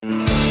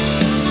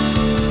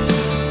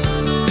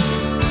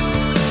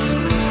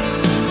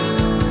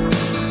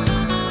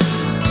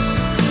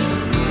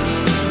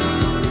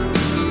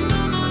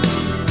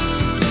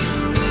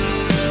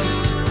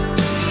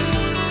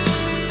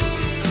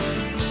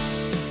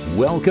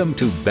Welcome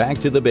to Back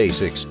to the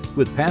Basics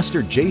with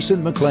Pastor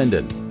Jason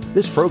McLendon.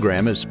 This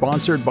program is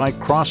sponsored by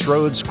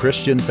Crossroads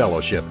Christian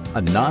Fellowship,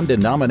 a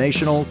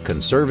non-denominational,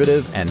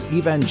 conservative, and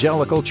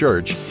evangelical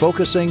church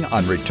focusing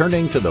on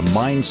returning to the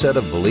mindset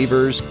of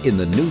believers in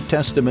the New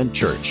Testament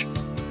church.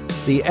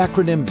 The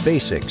acronym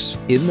BASICS,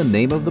 in the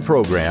name of the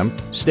program,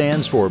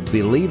 stands for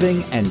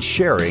Believing and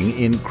Sharing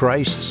in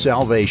Christ's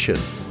Salvation.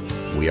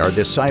 We are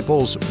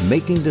disciples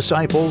making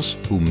disciples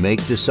who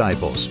make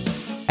disciples.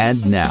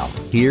 And now,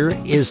 here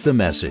is the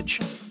message.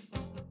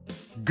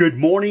 Good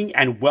morning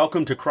and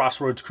welcome to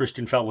Crossroads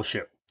Christian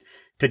Fellowship.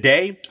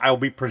 Today, I will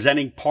be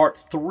presenting part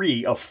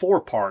 3 of 4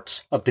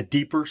 parts of the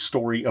deeper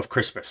story of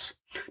Christmas.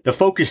 The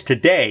focus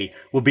today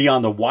will be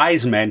on the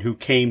wise men who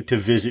came to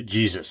visit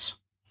Jesus.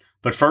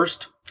 But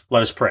first,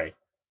 let us pray.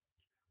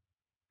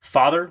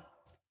 Father,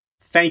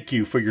 thank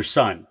you for your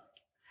Son.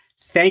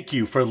 Thank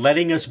you for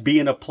letting us be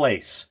in a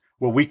place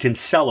where we can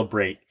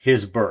celebrate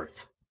his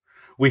birth.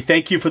 We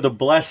thank you for the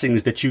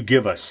blessings that you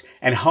give us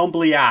and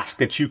humbly ask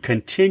that you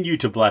continue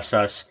to bless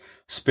us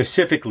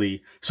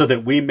specifically so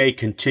that we may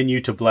continue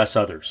to bless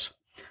others.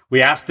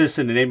 We ask this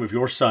in the name of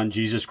your Son,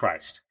 Jesus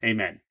Christ.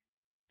 Amen.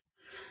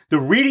 The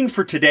reading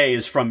for today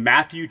is from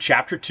Matthew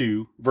chapter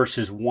 2,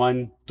 verses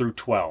 1 through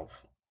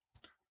 12.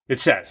 It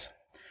says,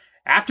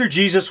 After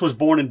Jesus was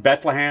born in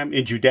Bethlehem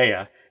in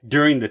Judea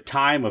during the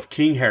time of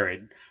King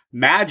Herod,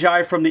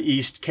 Magi from the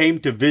east came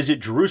to visit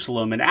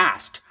Jerusalem and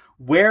asked,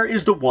 Where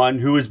is the one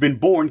who has been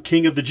born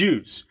King of the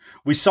Jews?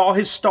 We saw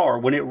his star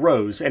when it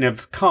rose and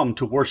have come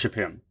to worship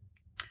him.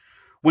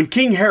 When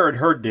King Herod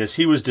heard this,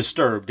 he was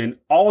disturbed, and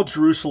all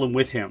Jerusalem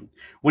with him.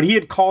 When he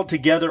had called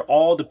together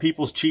all the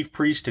people's chief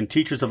priests and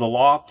teachers of the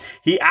law,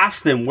 he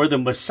asked them where the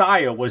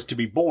Messiah was to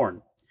be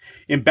born.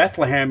 In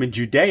Bethlehem in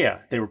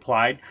Judea, they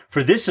replied,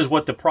 for this is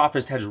what the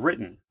prophet has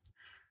written.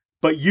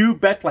 But you,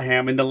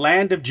 Bethlehem, in the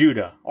land of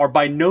Judah, are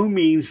by no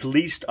means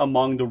least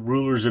among the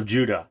rulers of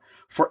Judah.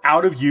 For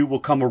out of you will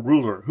come a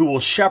ruler who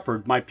will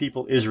shepherd my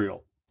people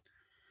Israel.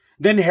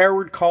 Then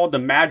Herod called the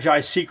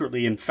Magi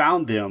secretly and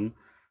found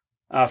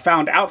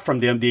out from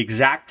them the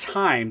exact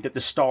time that the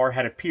star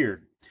had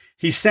appeared.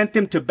 He sent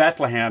them to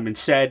Bethlehem and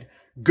said,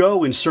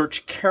 Go and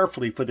search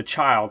carefully for the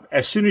child.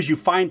 As soon as you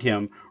find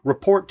him,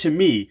 report to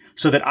me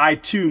so that I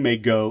too may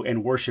go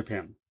and worship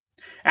him.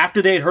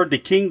 After they had heard the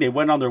king, they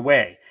went on their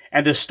way.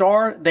 And the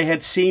star they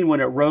had seen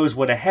when it rose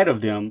went ahead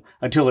of them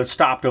until it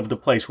stopped over the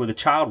place where the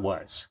child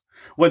was.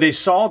 When they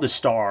saw the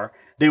star,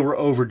 they were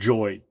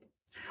overjoyed.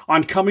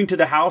 On coming to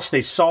the house,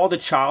 they saw the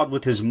child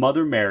with his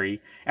mother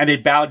Mary, and they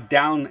bowed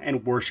down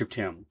and worshipped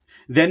him.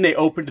 Then they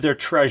opened their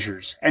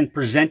treasures and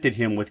presented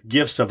him with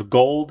gifts of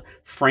gold,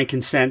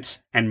 frankincense,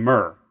 and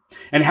myrrh.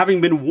 And having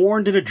been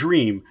warned in a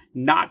dream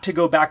not to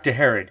go back to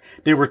Herod,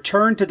 they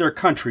returned to their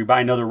country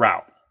by another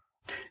route.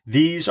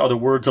 These are the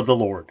words of the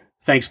Lord.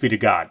 Thanks be to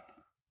God.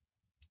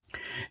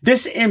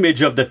 This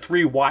image of the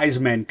 3 wise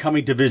men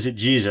coming to visit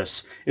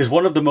Jesus is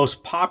one of the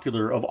most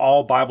popular of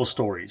all Bible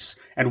stories,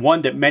 and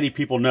one that many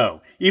people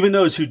know, even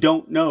those who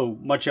don't know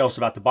much else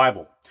about the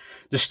Bible.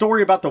 The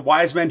story about the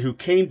wise men who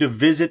came to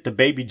visit the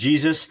baby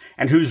Jesus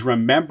and whose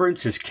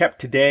remembrance is kept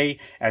today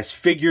as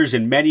figures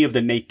in many of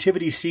the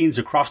nativity scenes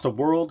across the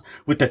world,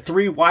 with the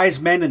 3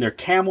 wise men and their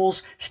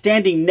camels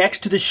standing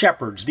next to the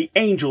shepherds, the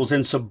angels,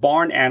 and some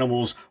barn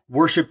animals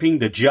worshiping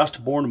the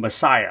just-born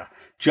Messiah,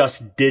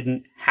 just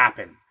didn't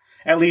happen.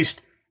 At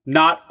least,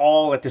 not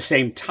all at the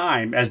same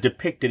time as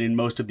depicted in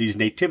most of these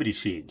nativity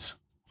scenes.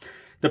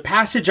 The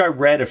passage I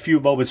read a few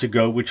moments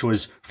ago, which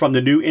was from the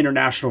New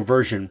International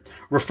Version,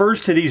 refers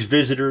to these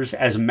visitors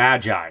as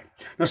magi.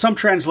 Now, some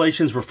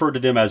translations refer to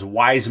them as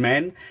wise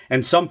men,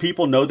 and some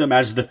people know them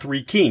as the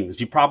 3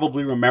 kings. You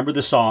probably remember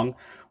the song,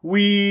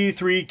 We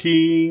 3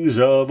 kings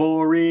of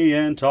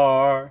Orient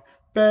are,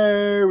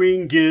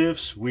 bearing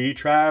gifts we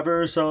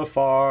traverse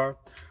afar.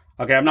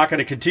 Okay, I'm not going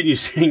to continue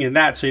singing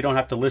that, so you don't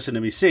have to listen to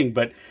me sing,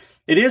 but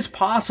it is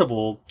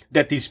possible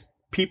that these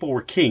people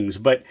were kings,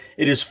 but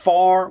it is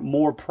far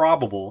more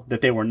probable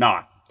that they were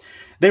not.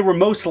 They were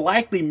most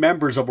likely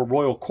members of a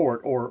royal court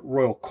or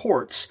royal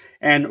courts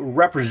and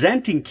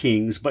representing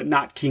kings, but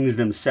not kings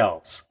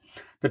themselves.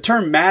 The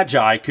term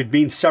magi could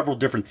mean several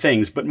different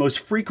things, but most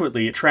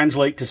frequently it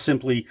translates to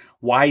simply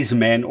wise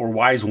men or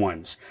wise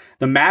ones.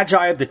 The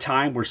magi of the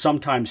time were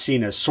sometimes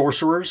seen as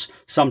sorcerers,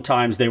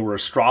 sometimes they were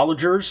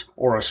astrologers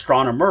or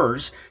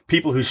astronomers,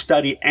 people who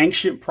study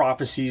ancient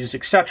prophecies,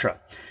 etc.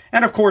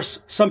 And of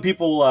course, some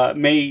people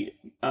may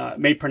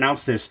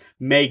pronounce this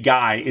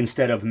magi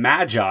instead of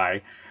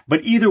magi,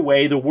 but either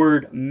way, the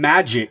word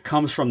magic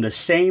comes from the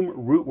same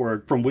root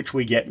word from which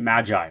we get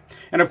magi.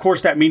 And of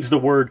course, that means the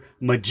word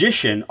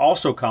magician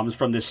also comes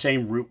from the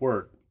same root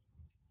word.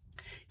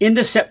 In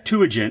the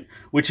Septuagint,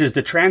 which is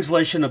the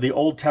translation of the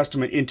Old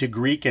Testament into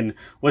Greek and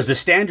was the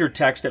standard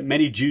text that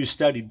many Jews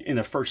studied in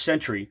the first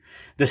century,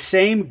 the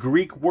same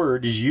Greek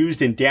word is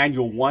used in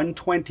Daniel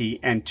 1:20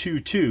 and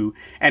 2:2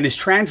 and is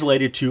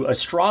translated to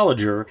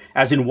astrologer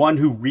as in one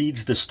who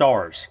reads the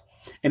stars.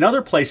 In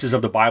other places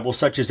of the Bible,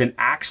 such as in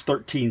Acts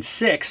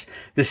 13:6,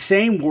 the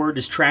same word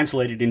is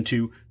translated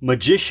into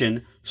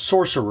magician,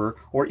 sorcerer,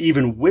 or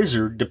even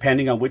wizard,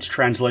 depending on which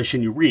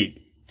translation you read.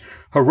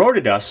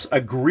 Herodotus,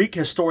 a Greek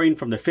historian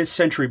from the 5th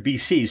century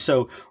BC,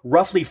 so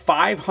roughly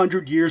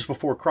 500 years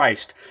before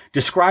Christ,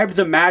 described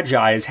the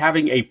Magi as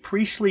having a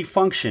priestly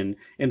function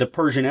in the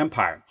Persian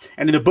Empire.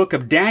 And in the book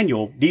of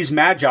Daniel, these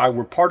Magi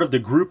were part of the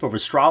group of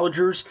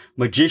astrologers,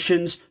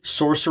 magicians,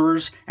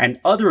 sorcerers, and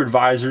other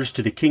advisors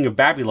to the king of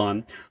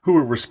Babylon who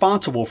were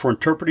responsible for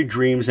interpreting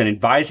dreams and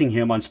advising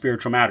him on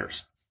spiritual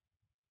matters.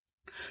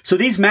 So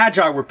these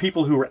Magi were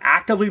people who were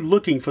actively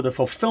looking for the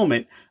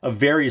fulfillment of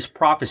various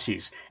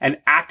prophecies and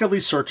actively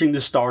searching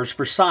the stars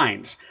for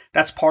signs.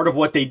 That's part of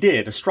what they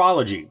did,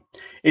 astrology.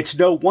 It's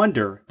no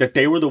wonder that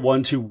they were the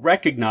ones who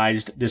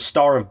recognized the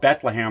Star of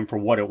Bethlehem for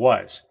what it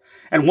was.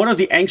 And one of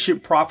the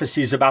ancient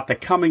prophecies about the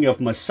coming of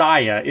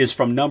Messiah is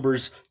from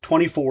Numbers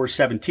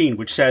 24:17,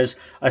 which says,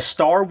 "A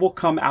star will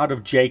come out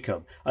of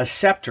Jacob, a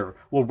scepter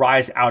will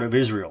rise out of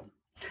Israel."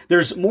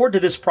 There's more to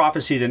this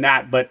prophecy than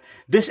that, but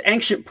this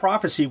ancient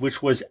prophecy,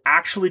 which was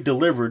actually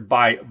delivered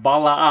by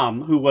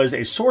Balaam, who was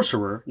a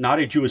sorcerer, not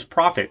a Jewish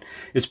prophet,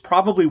 is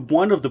probably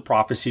one of the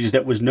prophecies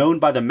that was known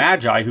by the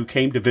Magi who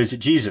came to visit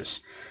Jesus.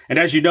 And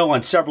as you know,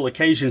 on several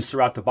occasions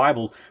throughout the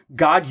Bible,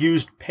 God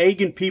used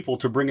pagan people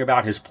to bring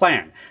about his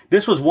plan.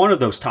 This was one of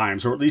those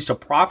times, or at least a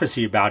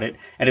prophecy about it,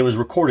 and it was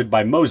recorded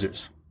by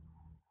Moses.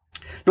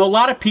 Now, a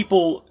lot of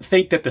people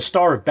think that the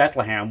Star of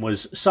Bethlehem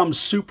was some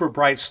super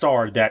bright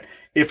star that,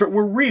 if it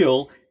were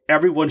real,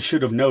 everyone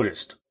should have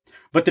noticed.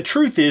 But the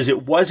truth is,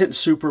 it wasn't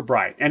super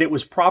bright, and it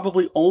was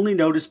probably only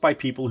noticed by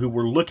people who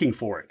were looking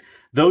for it,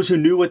 those who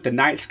knew what the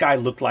night sky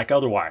looked like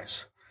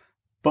otherwise.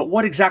 But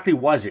what exactly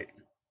was it?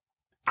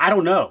 I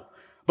don't know.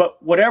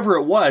 But whatever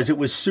it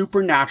was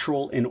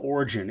supernatural in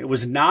origin. It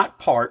was not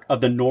part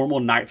of the normal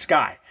night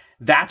sky.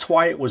 That's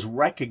why it was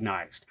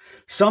recognized.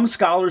 Some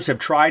scholars have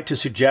tried to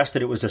suggest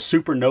that it was a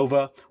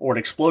supernova or an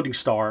exploding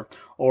star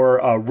or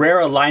a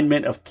rare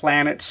alignment of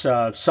planets,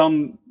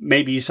 some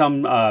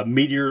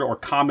meteor or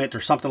comet or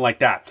something like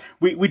that.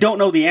 We don't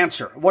know the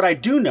answer. What I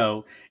do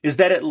know is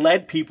that it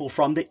led people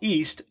from the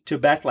east to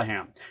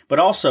Bethlehem. But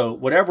also,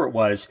 whatever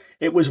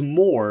it was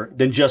more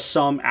than just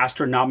some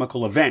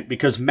astronomical event,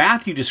 because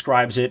Matthew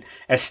describes it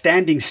as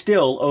standing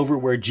still over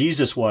where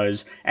Jesus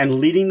was and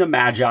leading the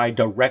Magi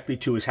directly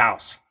to his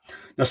house.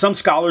 Now, some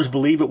scholars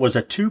believe it was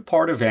a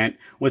two-part event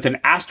with an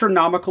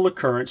astronomical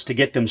occurrence to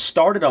get them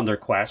started on their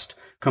quest,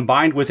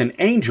 combined with an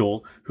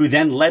angel who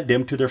then led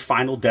them to their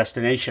final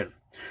destination.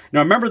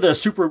 Now, remember the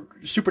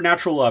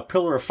supernatural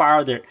pillar of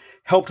fire that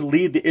helped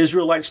lead the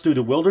Israelites through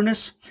the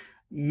wilderness?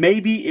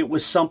 Maybe it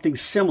was something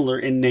similar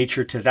in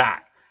nature to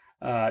that.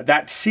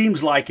 That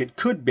seems like it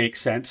could make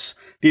sense.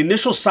 The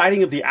initial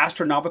sighting of the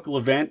astronomical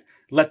event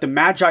let the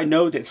Magi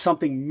know that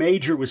something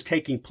major was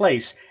taking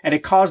place, and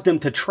it caused them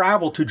to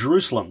travel to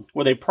Jerusalem,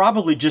 where they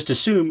probably just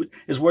assumed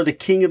is where the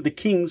King of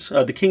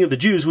the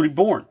Jews would be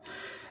born.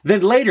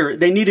 Then later,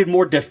 they needed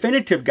more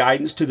definitive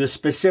guidance to the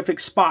specific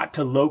spot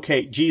to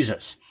locate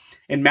Jesus.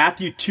 In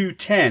Matthew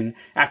 2:10,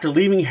 after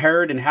leaving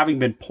Herod and having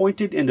been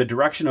pointed in the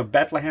direction of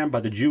Bethlehem by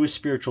the Jewish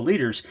spiritual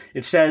leaders,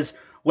 it says,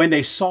 when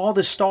they saw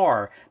the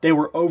star, they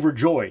were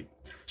overjoyed.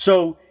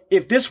 So,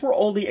 if this were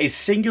only a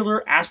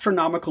singular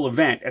astronomical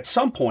event, at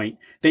some point,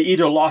 they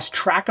either lost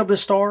track of the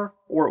star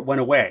or it went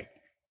away.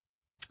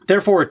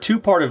 Therefore, a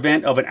two-part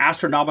event of an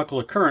astronomical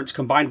occurrence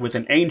combined with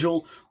an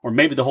angel, or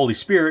maybe the Holy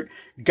Spirit,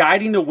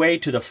 guiding the way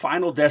to the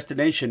final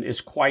destination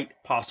is quite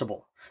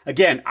possible.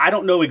 Again, I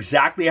don't know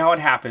exactly how it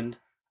happened.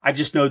 I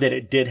just know that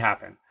it did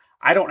happen.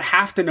 I don't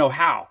have to know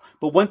how,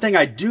 but one thing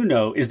I do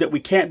know is that we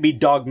can't be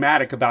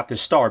dogmatic about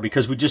this star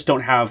because we just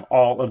don't have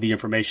all of the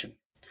information.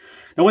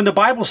 Now, when the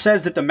Bible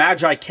says that the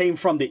Magi came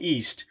from the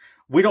east,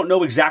 we don't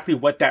know exactly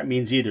what that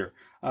means either.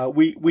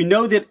 We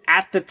know that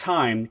at the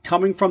time,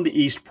 coming from the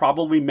east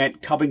probably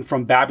meant coming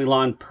from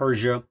Babylon,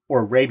 Persia,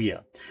 or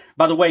Arabia.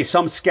 By the way,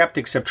 some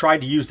skeptics have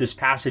tried to use this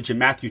passage in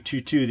Matthew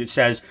 2:2 that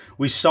says,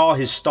 we saw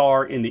his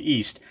star in the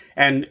east.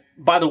 And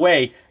by the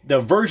way, the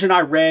version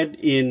I read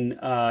in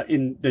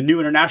the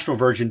New International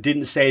Version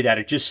didn't say that.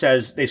 It just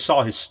says they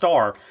saw his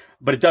star,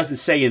 but it doesn't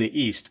say in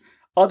the east.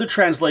 Other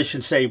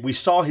translations say we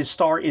saw his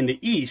star in the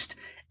east,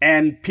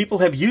 and people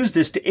have used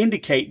this to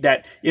indicate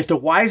that if the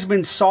wise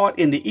men saw it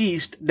in the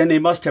east, then they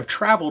must have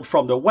traveled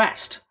from the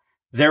west.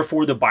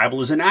 Therefore, the Bible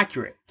is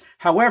inaccurate.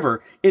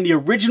 However, in the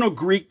original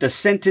Greek, the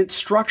sentence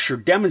structure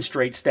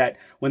demonstrates that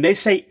when they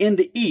say in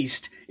the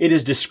east, it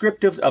is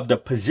descriptive of the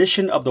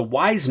position of the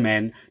wise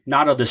men,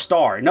 not of the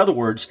star. In other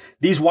words,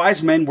 these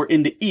wise men were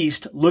in the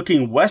east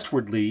looking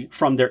westwardly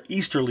from their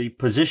easterly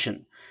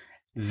position.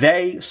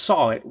 They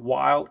saw it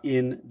while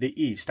in the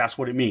east. That's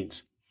what it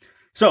means.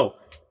 So,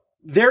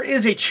 there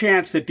is a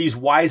chance that these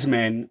wise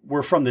men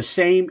were from the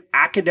same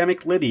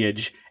academic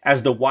lineage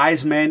as the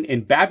wise men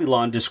in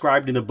Babylon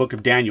described in the book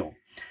of Daniel.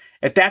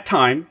 At that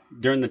time,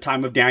 during the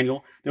time of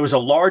Daniel, there was a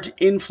large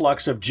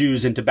influx of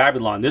Jews into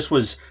Babylon. This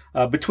was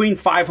between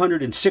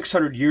 500 and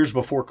 600 years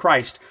before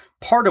Christ,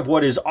 part of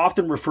what is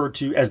often referred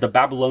to as the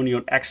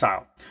Babylonian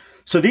exile.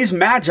 So these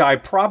magi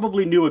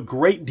probably knew a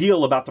great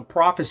deal about the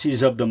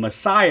prophecies of the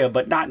Messiah,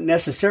 but not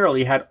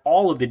necessarily had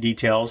all of the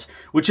details,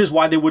 which is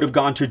why they would have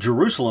gone to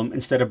Jerusalem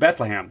instead of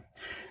Bethlehem.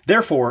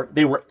 Therefore,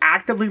 they were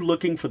actively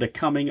looking for the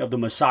coming of the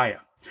Messiah.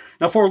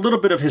 Now, for a little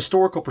bit of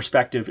historical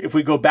perspective, if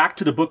we go back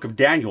to the book of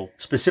Daniel,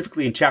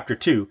 specifically in chapter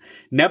 2,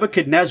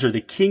 Nebuchadnezzar,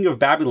 the king of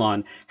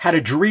Babylon, had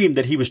a dream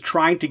that he was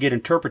trying to get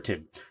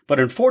interpreted. But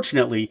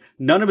unfortunately,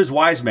 none of his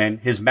wise men,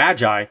 his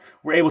magi,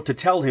 were able to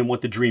tell him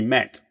what the dream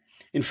meant.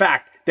 In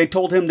fact, they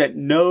told him that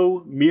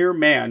no mere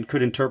man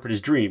could interpret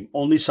his dream.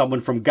 Only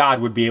someone from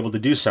God would be able to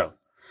do so.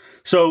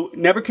 So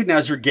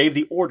Nebuchadnezzar gave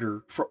the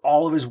order for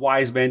all of his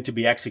wise men to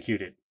be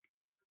executed.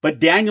 But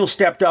Daniel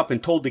stepped up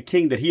and told the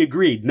king that he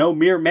agreed no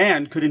mere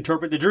man could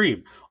interpret the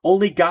dream.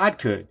 Only God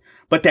could.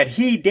 But that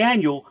he,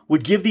 Daniel,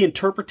 would give the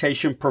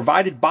interpretation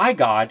provided by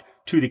God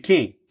to the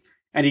king.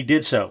 And he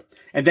did so.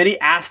 And then he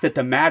asked that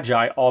the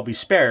magi all be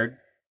spared.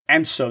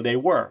 And so they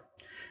were.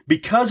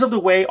 Because of the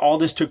way all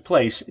this took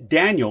place,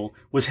 Daniel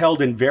was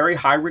held in very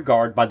high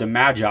regard by the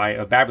Magi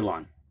of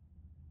Babylon.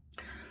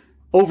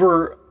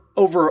 Over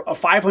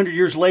 500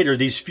 years later,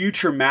 these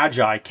future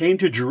Magi came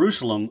to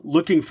Jerusalem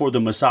looking for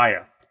the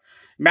Messiah.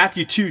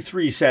 Matthew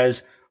 2:3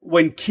 says,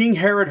 "When King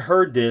Herod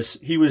heard this,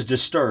 he was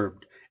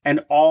disturbed,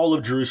 and all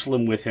of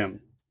Jerusalem with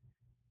him."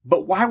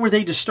 But why were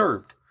they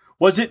disturbed?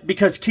 Was it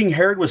because King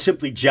Herod was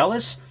simply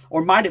jealous?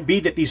 Or might it be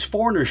that these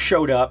foreigners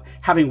showed up,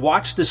 having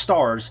watched the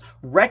stars,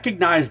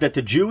 recognized that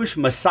the Jewish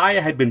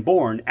Messiah had been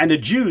born, and the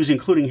Jews,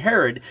 including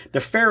Herod, the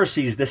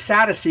Pharisees, the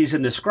Sadducees,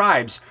 and the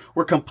scribes,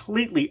 were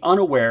completely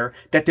unaware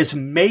that this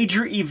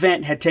major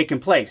event had taken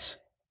place?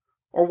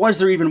 Or was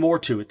there even more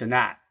to it than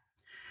that?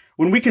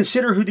 When we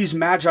consider who these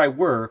magi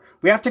were,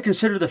 we have to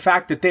consider the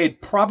fact that they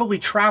had probably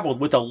traveled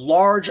with a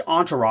large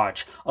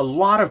entourage, a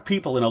lot of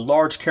people in a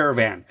large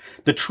caravan.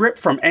 The trip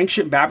from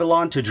ancient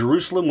Babylon to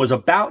Jerusalem was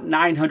about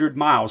 900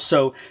 miles.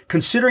 So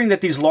considering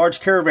that these large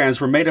caravans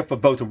were made up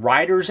of both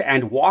riders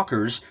and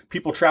walkers,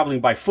 people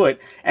traveling by foot,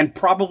 and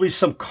probably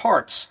some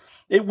carts,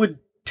 it would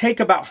take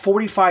about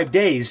 45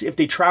 days if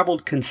they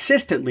traveled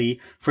consistently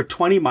for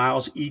 20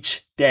 miles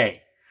each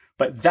day.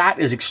 But that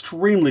is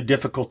extremely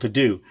difficult to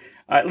do.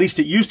 At least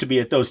it used to be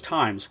at those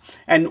times.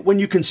 And when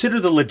you consider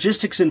the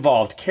logistics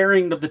involved,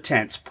 carrying of the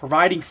tents,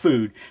 providing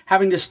food,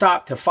 having to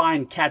stop to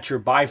find, catch, or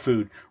buy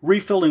food,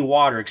 refilling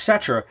water,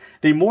 etc.,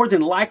 they more than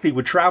likely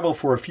would travel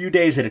for a few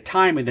days at a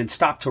time and then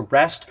stop to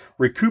rest,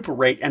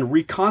 recuperate, and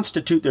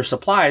reconstitute their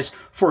supplies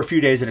for a few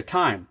days at a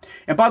time.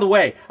 And by the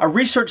way, I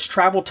researched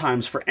travel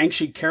times for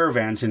ancient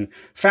caravans and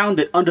found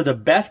that under the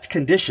best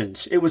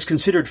conditions, it was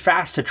considered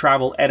fast to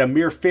travel at a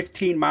mere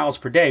 15 miles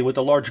per day with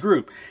a large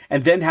group,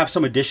 and then have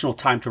some additional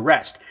time to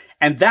rest.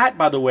 And that,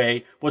 by the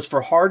way, was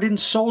for hardened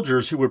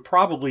soldiers who were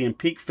probably in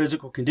peak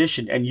physical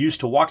condition and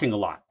used to walking a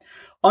lot.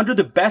 Under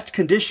the best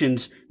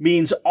conditions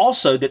means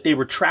also that they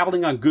were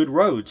traveling on good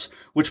roads,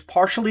 which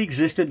partially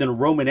existed in the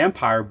Roman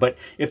Empire, but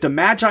if the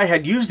Magi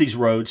had used these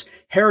roads,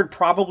 Herod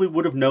probably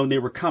would have known they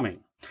were coming.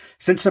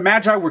 Since the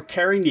Magi were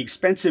carrying the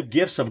expensive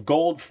gifts of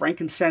gold,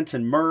 frankincense,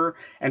 and myrrh,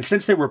 and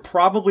since they were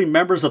probably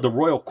members of the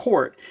royal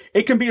court,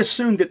 it can be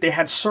assumed that they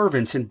had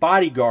servants and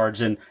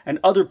bodyguards and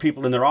other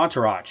people in their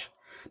entourage.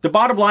 The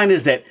bottom line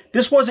is that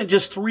this wasn't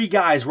just three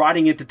guys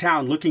riding into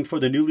town looking for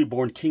the newly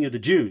born king of the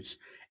Jews.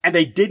 And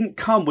they didn't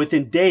come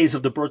within days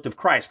of the birth of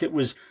Christ. It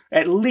was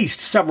at least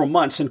several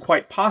months and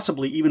quite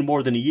possibly even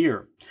more than a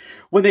year.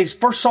 When they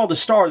first saw the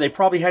star, they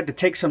probably had to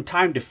take some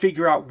time to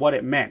figure out what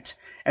it meant,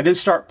 and then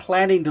start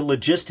planning the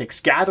logistics,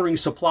 gathering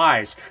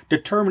supplies,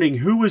 determining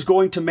who was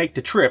going to make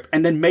the trip,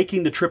 and then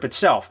making the trip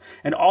itself.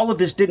 And all of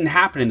this didn't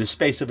happen in the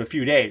space of a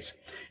few days.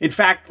 In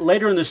fact,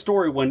 later in the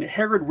story, when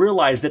Herod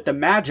realized that the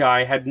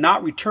Magi had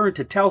not returned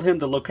to tell him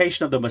the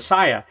location of the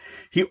Messiah,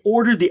 he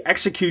ordered the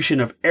execution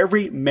of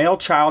every male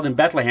child in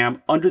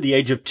Bethlehem under the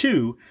age of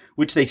 2,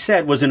 which they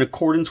said was in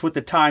accordance with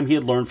the time he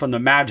had learned from the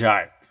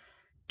Magi.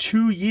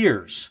 2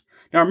 years.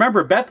 Now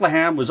remember,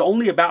 Bethlehem was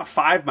only about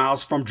 5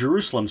 miles from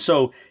Jerusalem,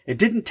 so it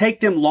didn't take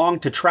them long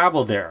to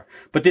travel there.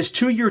 But this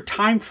 2-year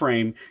time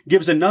frame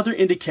gives another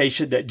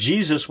indication that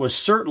Jesus was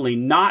certainly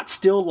not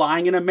still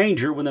lying in a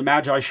manger when the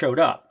Magi showed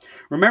up.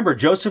 Remember,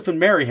 Joseph and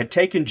Mary had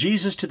taken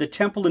Jesus to the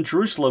temple in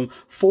Jerusalem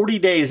 40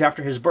 days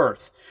after his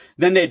birth.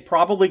 Then they'd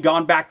probably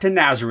gone back to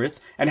Nazareth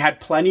and had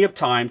plenty of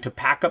time to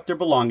pack up their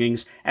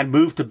belongings and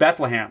move to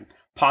Bethlehem,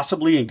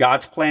 possibly in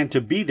God's plan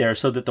to be there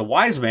so that the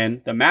wise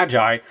men, the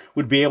Magi,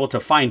 would be able to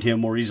find him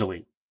more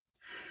easily.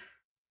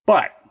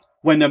 But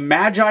when the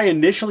Magi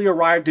initially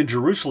arrived in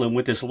Jerusalem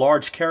with this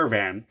large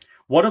caravan,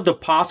 one of the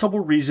possible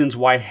reasons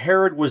why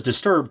Herod was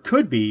disturbed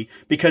could be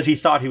because he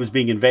thought he was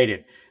being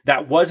invaded.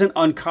 That wasn't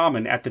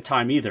uncommon at the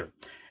time either.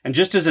 And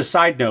just as a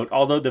side note,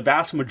 although the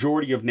vast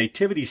majority of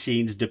nativity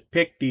scenes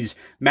depict these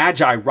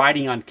Magi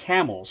riding on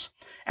camels,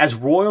 as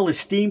royal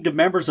esteemed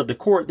members of the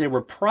court, they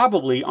were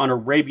probably on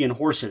Arabian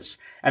horses,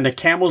 and the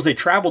camels they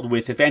traveled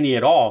with, if any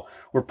at all,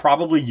 were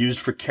probably used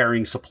for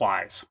carrying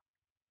supplies.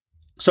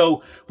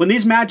 So when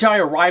these Magi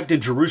arrived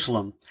in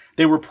Jerusalem,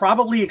 they were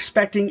probably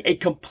expecting a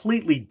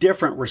completely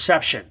different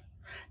reception.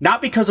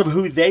 Not because of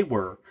who they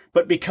were,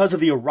 but because of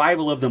the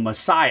arrival of the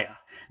Messiah.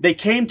 They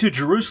came to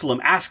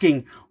Jerusalem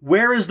asking,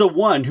 "Where is the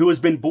one who has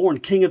been born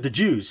King of the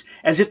Jews?"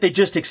 As if they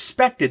just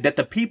expected that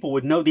the people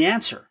would know the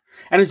answer,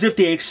 and as if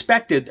they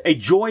expected a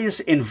joyous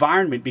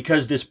environment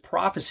because this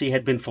prophecy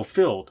had been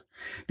fulfilled.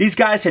 These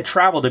guys had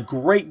traveled a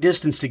great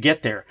distance to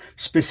get there,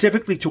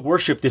 specifically to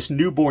worship this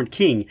newborn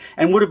king,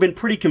 and would have been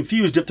pretty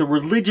confused if the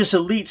religious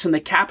elites in the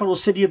capital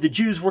city of the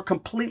Jews were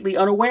completely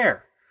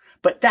unaware.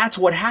 But that's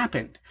what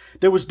happened.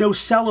 There was no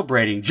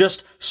celebrating,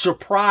 just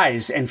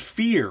surprise and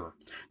fear.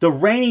 The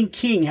reigning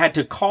king had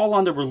to call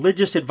on the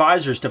religious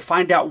advisors to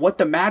find out what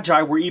the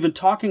Magi were even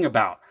talking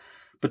about.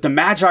 But the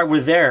Magi were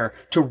there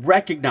to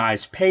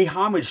recognize, pay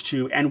homage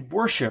to, and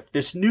worship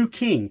this new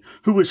king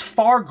who was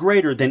far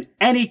greater than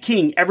any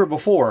king ever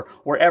before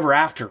or ever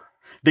after.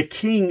 The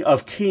King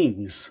of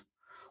Kings.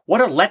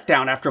 What a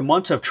letdown after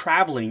months of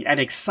traveling and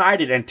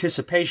excited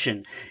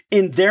anticipation.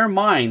 In their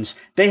minds,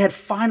 they had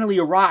finally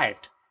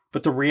arrived.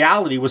 But the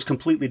reality was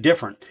completely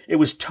different. It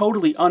was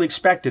totally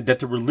unexpected that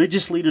the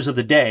religious leaders of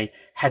the day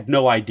had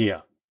no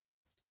idea.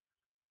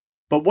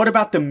 But what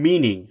about the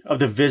meaning of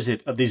the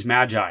visit of these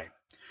Magi?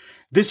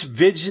 This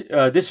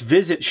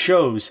visit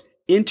shows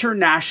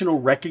international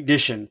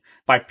recognition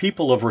by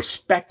people of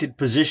respected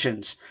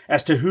positions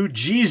as to who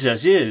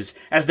Jesus is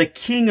as the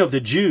King of the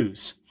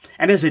Jews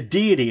and as a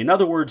deity, in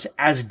other words,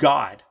 as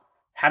God.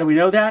 How do we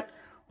know that?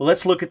 Well,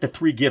 let's look at the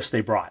three gifts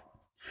they brought.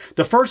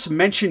 The first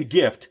mentioned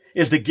gift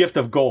is the gift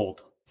of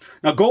gold.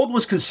 Now, gold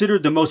was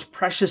considered the most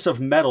precious of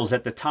metals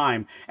at the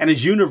time and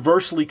is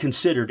universally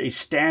considered a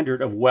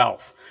standard of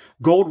wealth.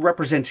 Gold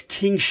represents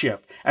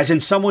kingship, as in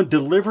someone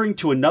delivering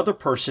to another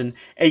person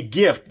a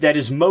gift that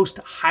is most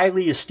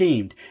highly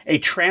esteemed, a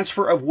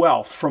transfer of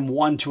wealth from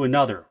one to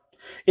another.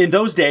 In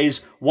those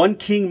days, one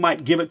king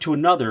might give it to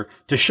another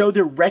to show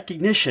their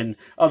recognition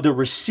of the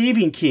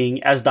receiving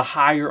king as the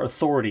higher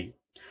authority.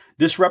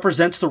 This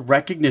represents the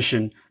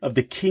recognition of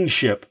the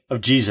kingship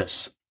of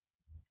Jesus.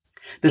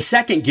 The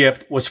second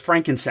gift was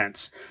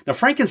frankincense. Now,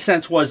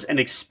 frankincense was an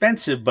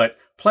expensive but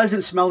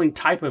pleasant-smelling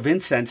type of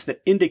incense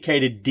that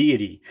indicated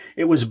deity.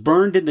 It was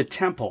burned in the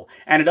temple,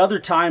 and at other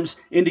times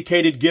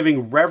indicated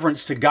giving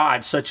reverence to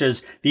God, such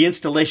as the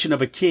installation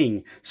of a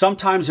king,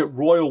 sometimes at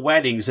royal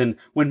weddings and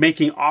when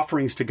making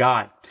offerings to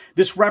God.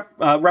 This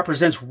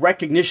represents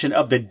recognition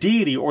of the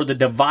deity or the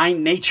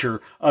divine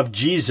nature of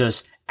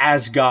Jesus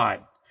as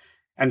God.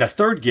 And the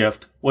third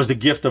gift was the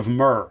gift of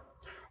myrrh.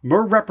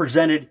 Myrrh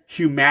represented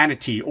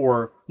humanity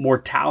or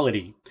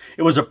mortality.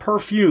 It was a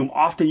perfume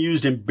often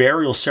used in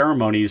burial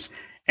ceremonies,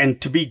 and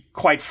to be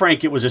quite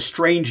frank, it was a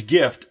strange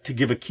gift to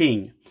give a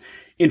king.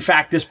 In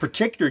fact, this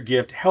particular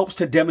gift helps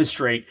to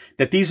demonstrate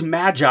that these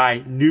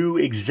Magi knew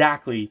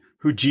exactly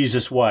who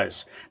Jesus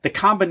was. The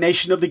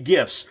combination of the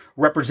gifts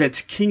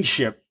represents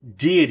kingship,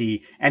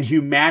 deity, and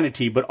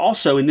humanity, but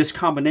also in this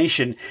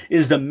combination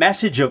is the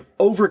message of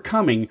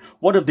overcoming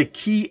one of the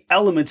key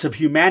elements of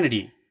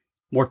humanity,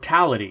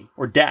 mortality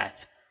or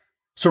death.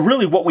 So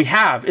really what we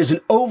have is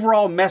an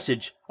overall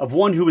message of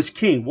one who is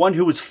king, one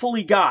who is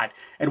fully God,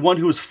 and one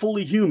who is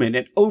fully human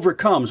and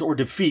overcomes or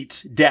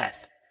defeats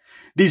death.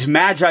 These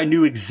Magi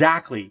knew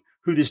exactly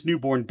who this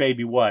newborn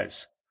baby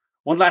was.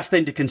 One last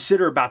thing to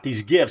consider about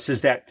these gifts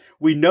is that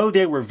we know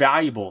they were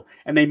valuable,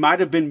 and they might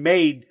have been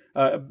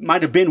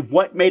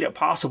what made it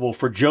possible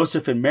for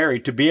Joseph and Mary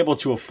to be able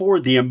to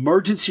afford the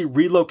emergency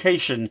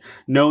relocation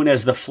known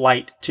as the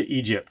flight to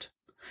Egypt.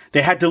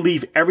 They had to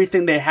leave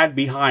everything they had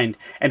behind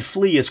and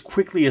flee as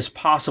quickly as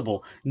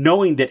possible,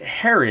 knowing that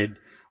Herod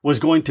was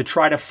going to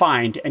try to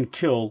find and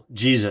kill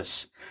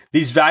Jesus.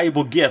 These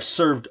valuable gifts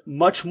served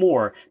much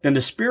more than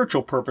the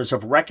spiritual purpose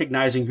of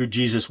recognizing who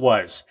Jesus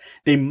was.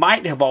 They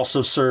might have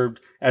also served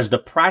as the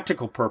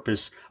practical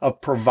purpose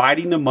of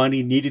providing the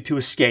money needed to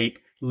escape,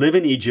 live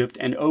in Egypt,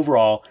 and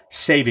overall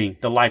saving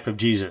the life of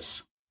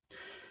Jesus.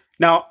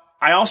 Now,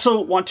 I also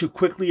want to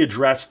quickly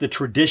address the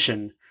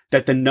tradition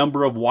that the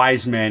number of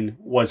wise men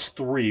was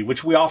 3,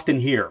 which we often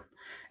hear,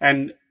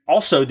 and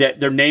also that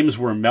their names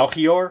were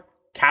Melchior,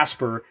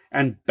 Caspar,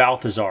 and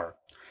Balthazar.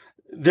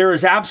 There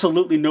is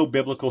absolutely no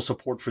biblical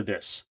support for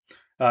this.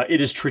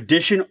 It is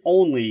tradition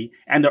only,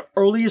 and the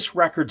earliest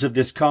records of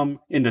this come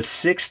in the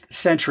 6th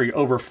century,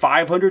 over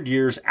 500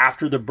 years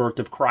after the birth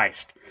of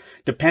Christ.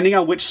 Depending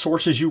on which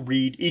sources you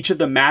read, each of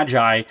the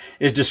Magi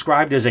is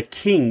described as a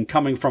king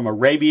coming from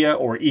Arabia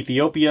or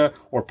Ethiopia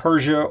or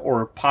Persia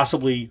or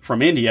possibly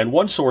from India. And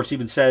one source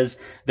even says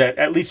that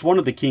at least one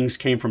of the kings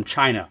came from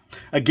China.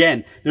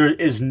 Again, there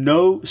is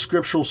no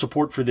scriptural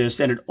support for this,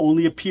 and it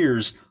only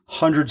appears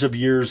hundreds of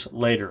years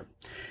later.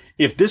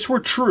 If this were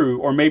true,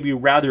 or maybe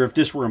rather if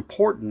this were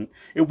important,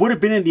 it would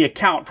have been in the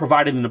account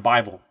provided in the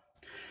Bible.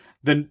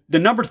 The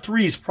number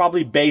 3 is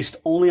probably based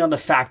only on the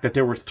fact that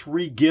there were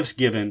 3 gifts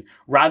given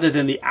rather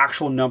than the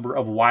actual number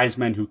of wise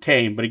men who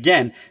came. But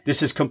again,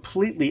 this is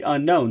completely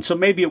unknown, so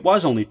maybe it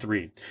was only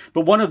 3.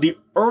 But one of the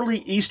early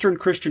Eastern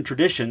Christian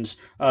traditions,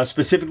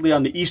 specifically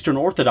on the Eastern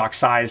Orthodox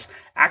side,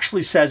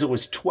 actually says it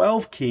was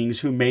 12 kings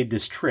who made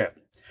this trip.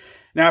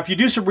 Now, if you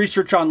do some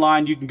research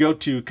online, you can go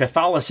to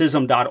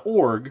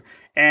Catholicism.org,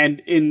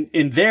 And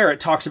in there, it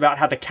talks about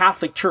how the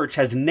Catholic Church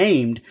has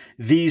named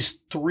these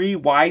three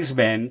wise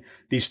men,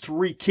 these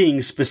three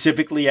kings,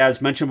 specifically,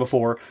 as mentioned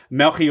before,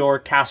 Melchior,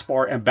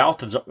 Caspar, and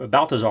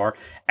Balthazar.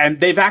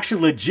 And they've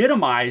actually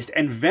legitimized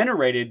and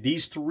venerated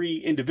these three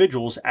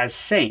individuals as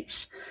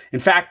saints. In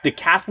fact, the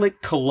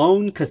Catholic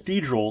Cologne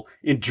Cathedral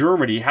in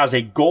Germany has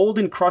a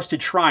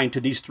gold-encrusted shrine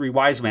to these three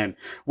wise men,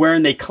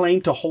 wherein they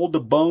claim to hold the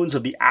bones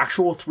of the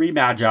actual three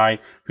magi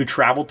who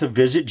traveled to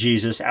visit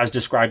Jesus as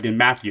described in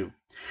Matthew.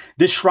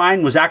 This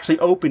shrine was actually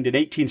opened in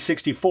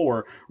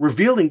 1864,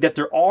 revealing that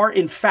there are,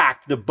 in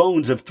fact, the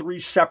bones of three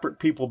separate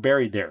people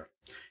buried there,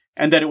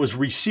 and that it was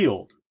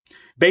resealed.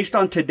 Based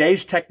on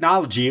today's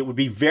technology, it would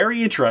be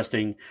very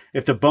interesting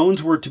if the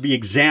bones were to be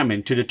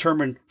examined to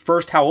determine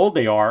first how old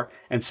they are,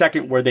 and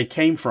second, where they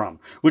came from,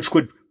 which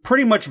would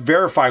pretty much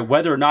verify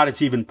whether or not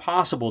it's even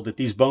possible that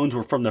these bones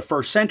were from the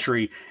first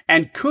century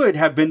and could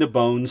have been the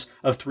bones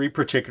of three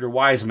particular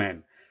wise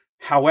men.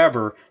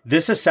 However,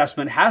 this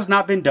assessment has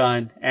not been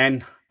done,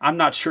 and I'm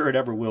not sure it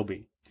ever will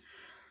be.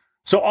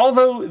 So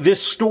although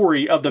this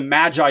story of the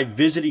Magi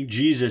visiting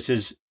Jesus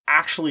is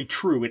actually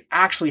true, it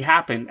actually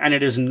happened, and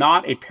it is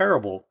not a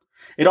parable,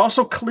 it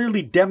also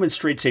clearly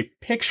demonstrates a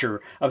picture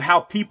of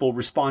how people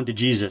respond to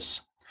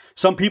Jesus.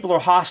 Some people are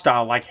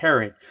hostile, like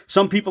Herod.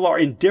 Some people are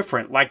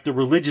indifferent, like the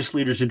religious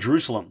leaders in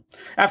Jerusalem.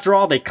 After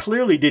all, they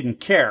clearly didn't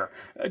care.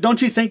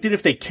 Don't you think that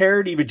if they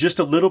cared even just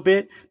a little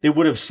bit, they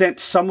would have sent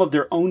some of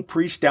their own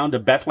priests down to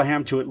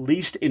Bethlehem to at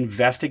least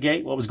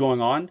investigate what was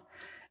going on?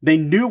 They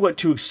knew what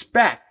to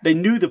expect. They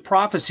knew the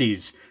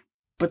prophecies,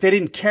 but they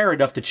didn't care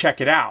enough to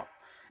check it out.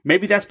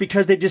 Maybe that's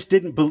because they just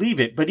didn't believe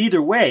it, but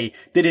either way,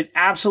 they did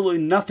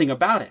absolutely nothing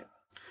about it.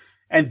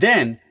 And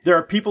then there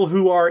are people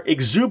who are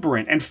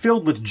exuberant and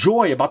filled with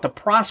joy about the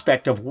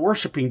prospect of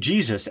worshiping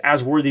Jesus,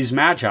 as were these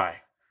magi.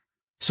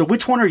 So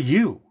which one are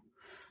you?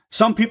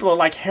 Some people are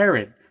like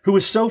Herod, who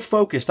was so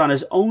focused on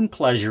his own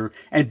pleasure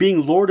and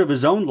being Lord of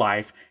his own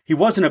life, he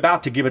wasn't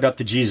about to give it up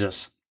to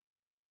Jesus.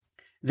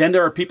 Then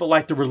there are people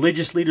like the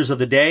religious leaders of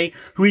the day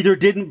who either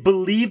didn't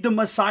believe the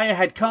Messiah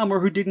had come or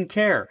who didn't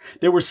care.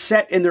 They were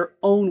set in their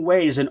own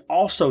ways and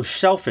also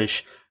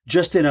selfish,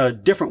 just in a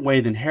different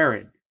way than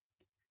Herod.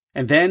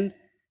 And then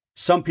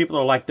some people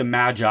are like the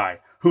Magi,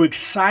 who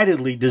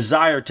excitedly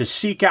desire to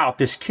seek out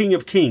this King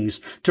of Kings,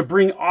 to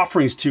bring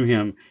offerings to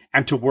him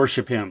and to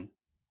worship him.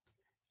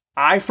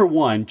 I, for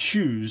one,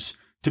 choose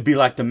to be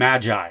like the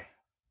Magi.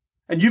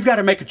 And you've got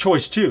to make a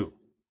choice too.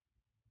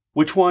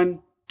 Which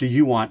one do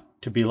you want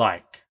to be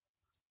like?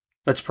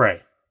 Let's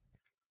pray.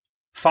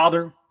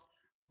 Father,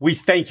 we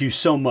thank you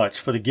so much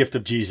for the gift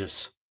of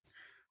Jesus.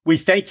 We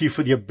thank you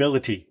for the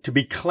ability to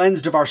be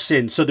cleansed of our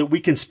sins so that we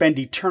can spend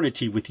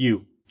eternity with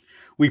you.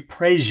 We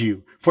praise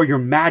you for your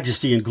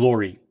majesty and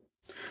glory.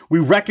 We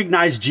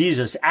recognize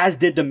Jesus, as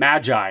did the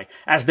Magi,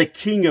 as the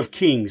King of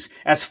Kings,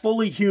 as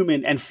fully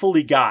human and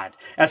fully God,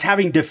 as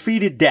having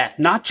defeated death,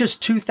 not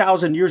just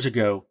 2,000 years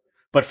ago,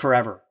 but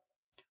forever.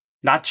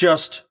 Not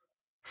just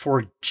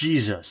for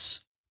Jesus,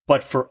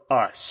 but for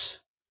us.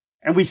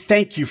 And we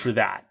thank you for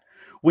that.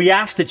 We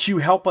ask that you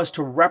help us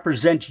to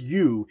represent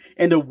you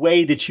in the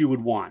way that you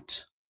would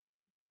want.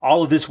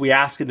 All of this we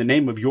ask in the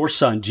name of your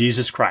Son,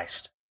 Jesus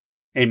Christ.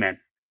 Amen.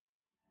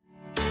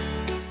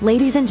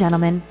 Ladies and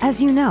gentlemen,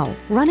 as you know,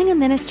 running a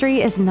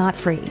ministry is not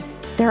free.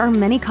 There are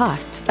many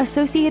costs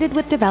associated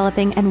with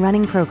developing and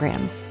running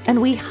programs,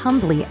 and we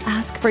humbly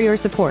ask for your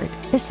support,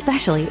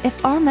 especially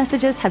if our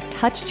messages have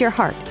touched your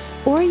heart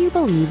or you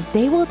believe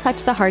they will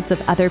touch the hearts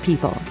of other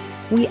people.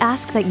 We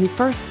ask that you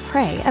first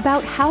pray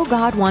about how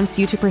God wants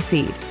you to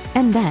proceed,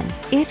 and then,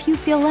 if you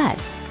feel led,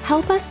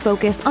 help us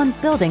focus on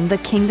building the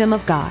kingdom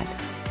of God.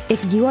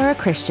 If you are a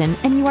Christian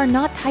and you are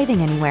not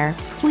tithing anywhere,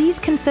 please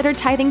consider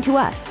tithing to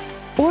us,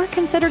 or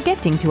consider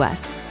gifting to us,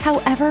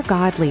 however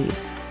God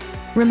leads.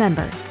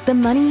 Remember, the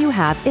money you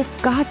have is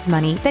God's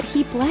money that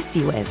He blessed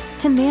you with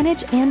to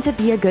manage and to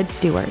be a good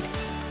steward.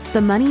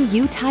 The money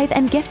you tithe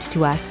and gift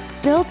to us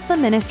builds the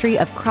ministry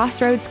of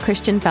Crossroads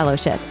Christian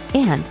Fellowship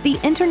and the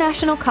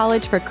International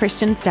College for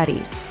Christian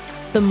Studies.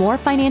 The more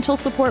financial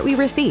support we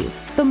receive,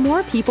 the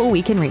more people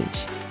we can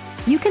reach.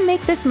 You can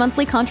make this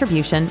monthly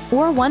contribution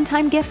or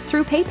one-time gift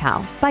through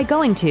PayPal by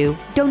going to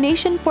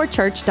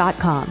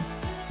donationforchurch.com.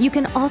 You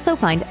can also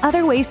find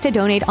other ways to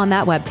donate on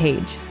that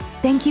webpage.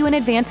 Thank you in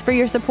advance for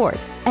your support,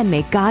 and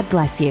may God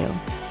bless you.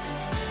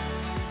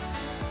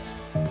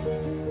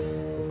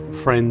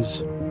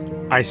 Friends,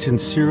 I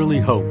sincerely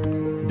hope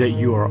that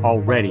you are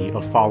already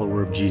a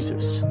follower of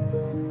Jesus.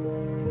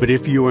 But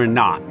if you are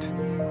not,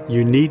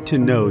 you need to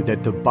know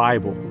that the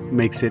Bible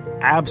makes it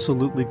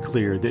absolutely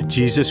clear that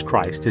Jesus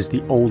Christ is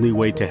the only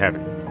way to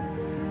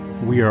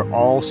heaven. We are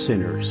all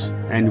sinners,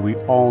 and we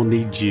all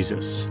need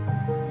Jesus.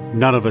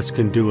 None of us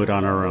can do it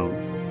on our own.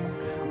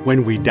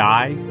 When we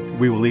die,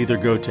 we will either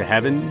go to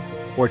heaven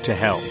or to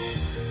hell.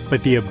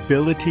 But the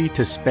ability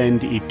to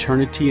spend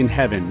eternity in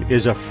heaven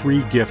is a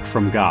free gift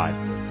from God.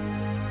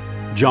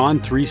 John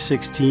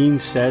 3:16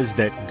 says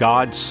that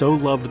God so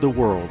loved the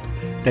world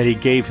that He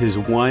gave His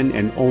one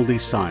and only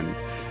Son,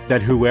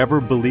 that whoever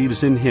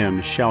believes in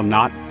Him shall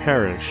not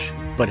perish,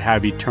 but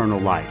have eternal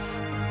life.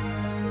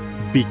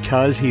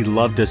 Because he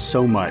loved us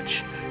so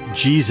much,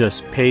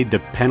 Jesus paid the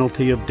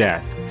penalty of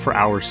death for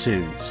our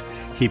sins.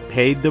 He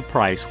paid the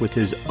price with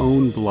his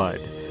own blood,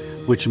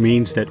 which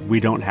means that we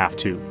don't have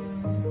to.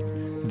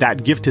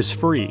 That gift is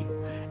free,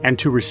 and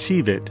to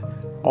receive it,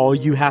 all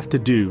you have to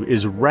do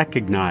is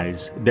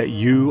recognize that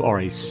you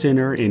are a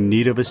sinner in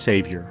need of a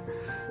Savior.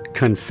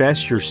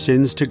 Confess your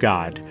sins to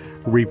God,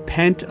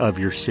 repent of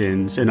your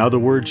sins, in other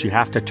words, you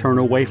have to turn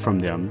away from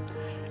them,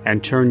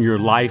 and turn your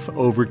life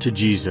over to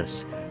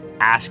Jesus,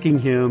 asking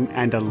him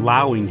and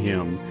allowing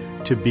him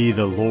to be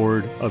the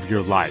Lord of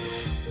your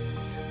life.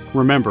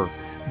 Remember,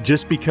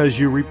 just because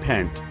you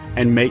repent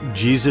and make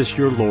Jesus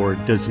your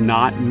Lord does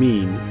not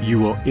mean you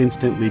will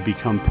instantly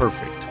become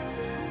perfect,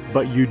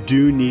 but you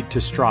do need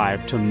to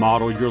strive to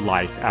model your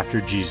life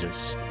after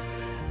Jesus.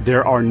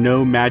 There are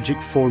no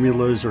magic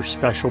formulas or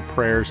special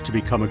prayers to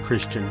become a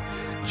Christian.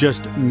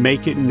 Just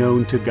make it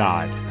known to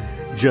God.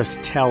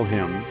 Just tell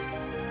him.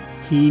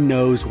 He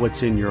knows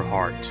what's in your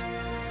heart.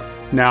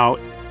 Now,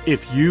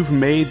 if you've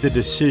made the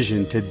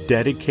decision to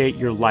dedicate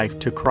your life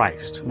to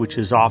Christ, which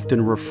is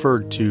often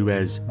referred to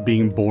as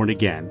being born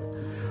again,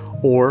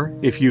 or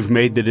if you've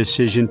made the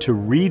decision to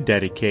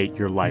rededicate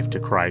your life to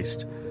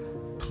Christ,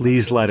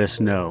 please let us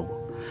know.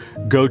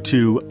 Go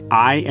to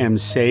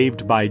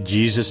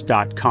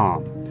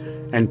IamSavedByJesus.com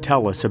and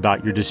tell us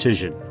about your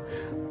decision.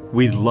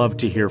 We'd love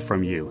to hear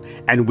from you,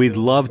 and we'd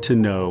love to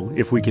know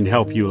if we can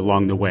help you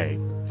along the way.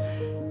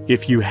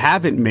 If you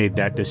haven't made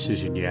that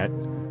decision yet,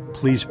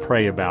 please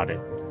pray about it,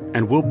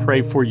 and we'll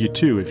pray for you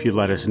too if you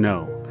let us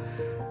know.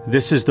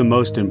 This is the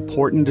most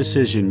important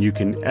decision you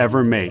can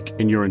ever make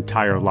in your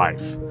entire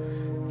life.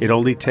 It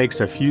only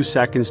takes a few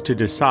seconds to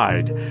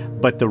decide,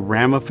 but the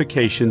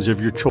ramifications of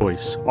your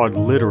choice are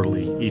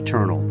literally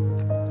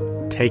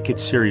eternal. Take it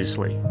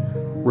seriously.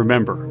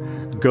 Remember,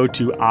 go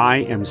to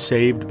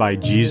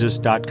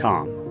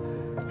IamSavedByJesus.com,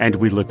 and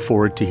we look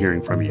forward to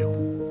hearing from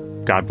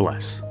you. God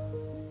bless.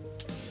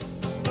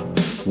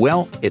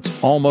 Well,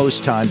 it's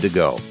almost time to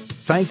go.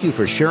 Thank you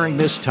for sharing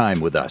this time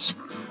with us.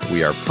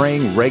 We are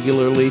praying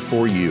regularly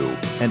for you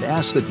and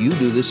ask that you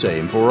do the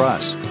same for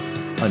us.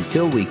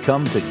 Until we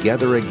come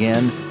together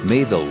again,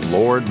 may the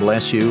Lord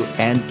bless you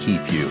and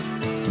keep you.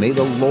 May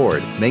the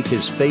Lord make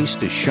his face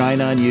to shine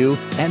on you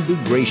and be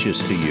gracious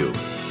to you.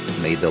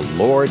 May the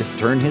Lord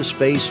turn his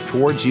face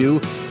towards you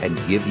and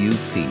give you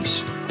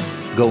peace.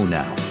 Go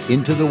now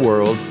into the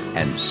world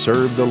and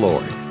serve the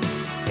Lord.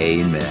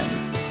 Amen.